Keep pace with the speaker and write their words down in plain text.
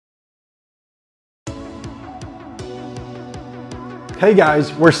Hey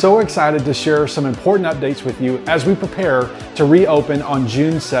guys, we're so excited to share some important updates with you as we prepare to reopen on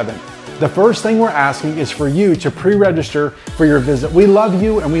June 7th. The first thing we're asking is for you to pre-register for your visit. We love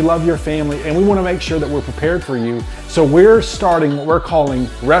you and we love your family, and we want to make sure that we're prepared for you. So we're starting what we're calling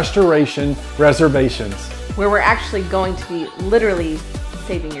Reservations, where we're actually going to be literally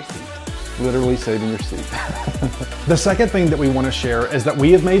saving your seat. Literally saving your seat. The second thing that we want to share is that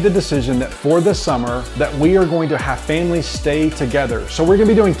we have made the decision that for the summer that we are going to have families stay together. So we're going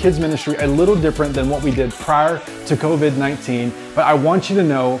to be doing kids ministry a little different than what we did prior to COVID-19. But I want you to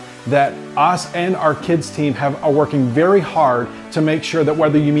know that us and our kids team are working very hard to make sure that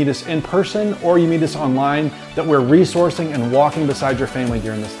whether you meet us in person or you meet us online, that we're resourcing and walking beside your family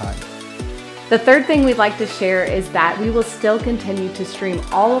during this time. The third thing we'd like to share is that we will still continue to stream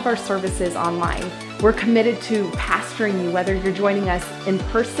all of our services online. We're committed to pastoring you, whether you're joining us in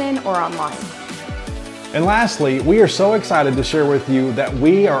person or online. And lastly, we are so excited to share with you that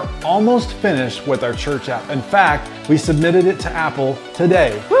we are almost finished with our church app. In fact, we submitted it to Apple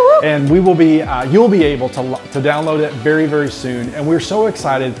today. And we will be, you'll be able to download it very, very soon. And we're so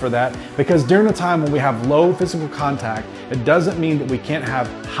excited for that because during a time when we have low physical contact, it doesn't mean that we can't have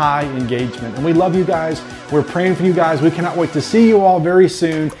high engagement. And we love you guys. We're praying for you guys. We cannot wait to see you all very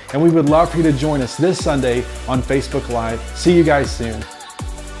soon. And we would love for you to join us this Sunday on Facebook Live. See you guys soon.